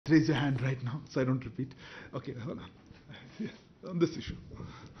raise your hand right now so I don't repeat. Okay, hold on. Yes, on this issue.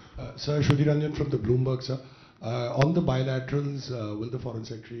 Sir, Shruti Ranjan from the Bloomberg, sir. On the bilaterals, will the Foreign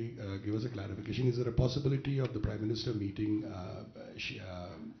Secretary give us a clarification? Is there a possibility of the Prime Minister meeting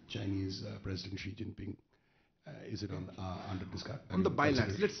Chinese President Xi Jinping? Is it under discussion? On the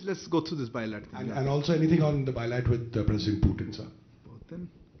bilaterals, let's go through this bilateral. And also anything on the bilateral with President Putin, sir? Putin?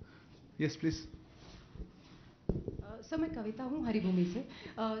 Yes, please. Sir मैं कविता हूँ हरिभूमि से।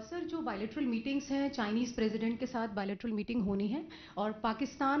 Sir जो bilateral meetings हैं Chinese president के साथ bilateral meeting होनी है और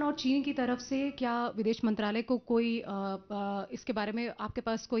पाकिस्तान और चीन की तरफ से क्या विदेश मंत्रालय को कोई इसके बारे में आपके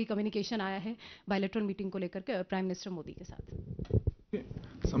पास कोई कम्युनिकेशन आया है बायलैटरल मीटिंग को लेकर के प्राइम मिनिस्टर मोदी के साथ?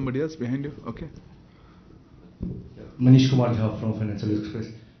 Somebody else behind you, okay. Manish Kumar Jha from Financial Express.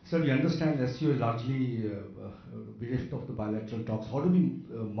 Sir, we understand SCO is largely bereft of the bilateral talks. How do we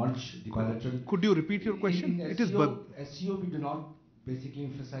merge the bilateral? Could you repeat your question? In SCO, we do not basically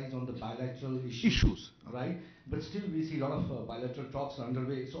emphasize on the bilateral issues, right? But still, we see a lot of bilateral talks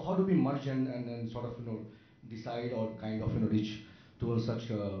underway. So, how do we merge and sort of decide or kind of reach towards such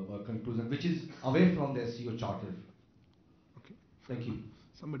a conclusion, which is away from the SCO charter? Okay. Thank you.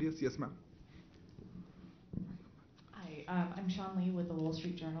 Somebody else? Yes, ma'am. I'm Sean Lee with the Wall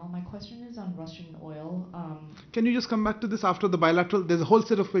Street Journal. My question is on Russian oil. Can you just come back to this after the bilateral? There's a whole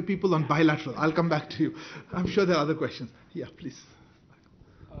set of people on bilateral. I'll come back to you. I'm sure there are other questions. Yeah, please.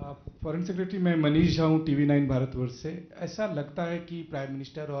 Foreign secretary मैं मनीष झा हूँ TV9 Bharatvarsh से। ऐसा लगता है कि prime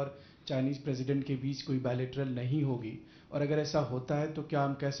minister और Chinese president के बीच कोई बायलैटरल नहीं होगी और अगर ऐसा होता है तो क्या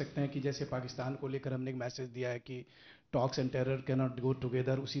हम कह सकते हैं कि जैसे पाकिस्तान को लेकर हमने एक मैसेज दिया है कि talks and terror can not go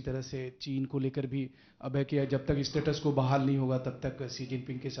together, उसी तरह से चीन को लेकर भी अब है कि जब तक स्टेटस को बहाल नहीं होगा तब तक शी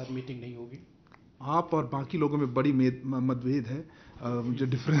जिनपिंग के साथ मीटिंग नहीं होगी? आप और बाकी लोगों में बड़ी मतभेद है, जो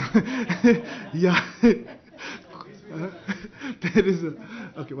डिफरेंस या there is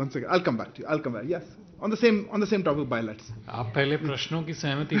okay, one second, I'll come back to you. I'll come back. Yes, on the same topic, bilaterals. आप पहले प्रश्नों की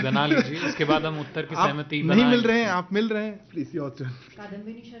सहमति बना लीजिए, उसके बाद हम उत्तर की सहमति नहीं मिल रहे हैं, आप मिल रहे हैं, please your turn.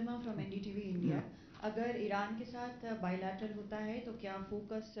 Kadambini Sharma from NDTV India. अगर ईरान के साथ बायलैटरल होता है तो क्या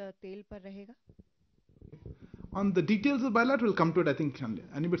फोकस तेल पर रहेगा? On the details of bilateral, come to it. I think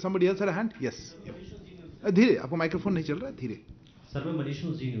somebody else had a hand. Yes. धीरे, आपको माइक्रोफोन नहीं चल रहा है, धीरे। सर मैं मनीष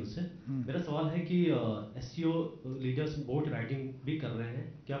हूँ जी न्यूज़ से। मेरा सवाल है कि SCO लीडर्स बोट राइडिंग भी कर रहे हैं,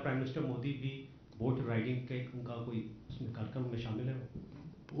 क्या प्राइम मिनिस्टर मोदी भी बोट राइडिंग का उनका कोई उसमें कार्यक्रम में शामिल है?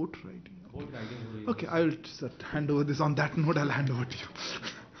 बोट राइडिंग हो रही है। Okay, I'll just hand over this. On that note, I'll hand over to you.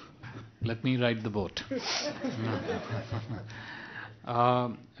 Let me ride the boat.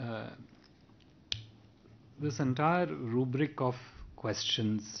 This entire rubric of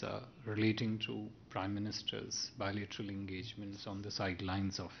questions relating to Prime Minister's bilateral engagements on the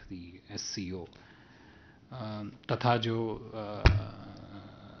sidelines of the SCO, तथा जो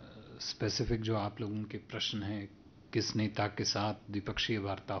specific जो आप लोगों के प्रश्न हैं, किस नेता के साथ द्विपक्षीय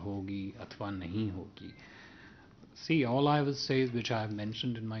वार्ता होगी अथवा नहीं होगी. See, all I will say, which I have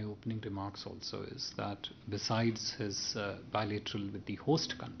mentioned in my opening remarks also, is that besides his bilateral with the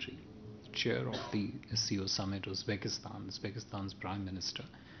host country, chair of the SCO summit, Uzbekistan's Prime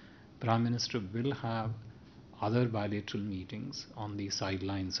Minister will have other bilateral meetings on the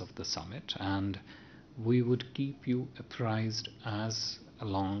sidelines of the summit, and we would keep you apprised as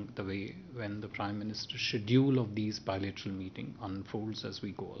along the way when the Prime Minister's schedule of these bilateral meetings unfolds as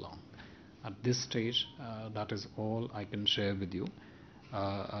we go along. At this stage, that is all I can share with you.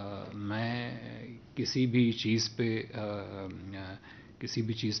 मैं किसी भी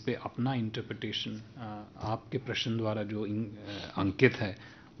चीज़ पे अपना interpretation आपके प्रश्न द्वारा जो अंकित है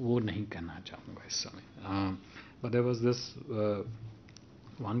वो नहीं कहना चाहूँगा इस समय. But there was this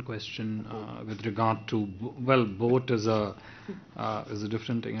one question with regard to, well, boat is a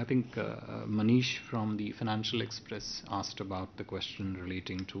different thing. I think Manish from the Financial Express asked about the question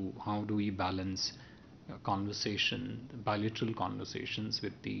relating to how do we balance bilateral conversations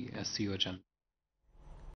with the SCO agenda.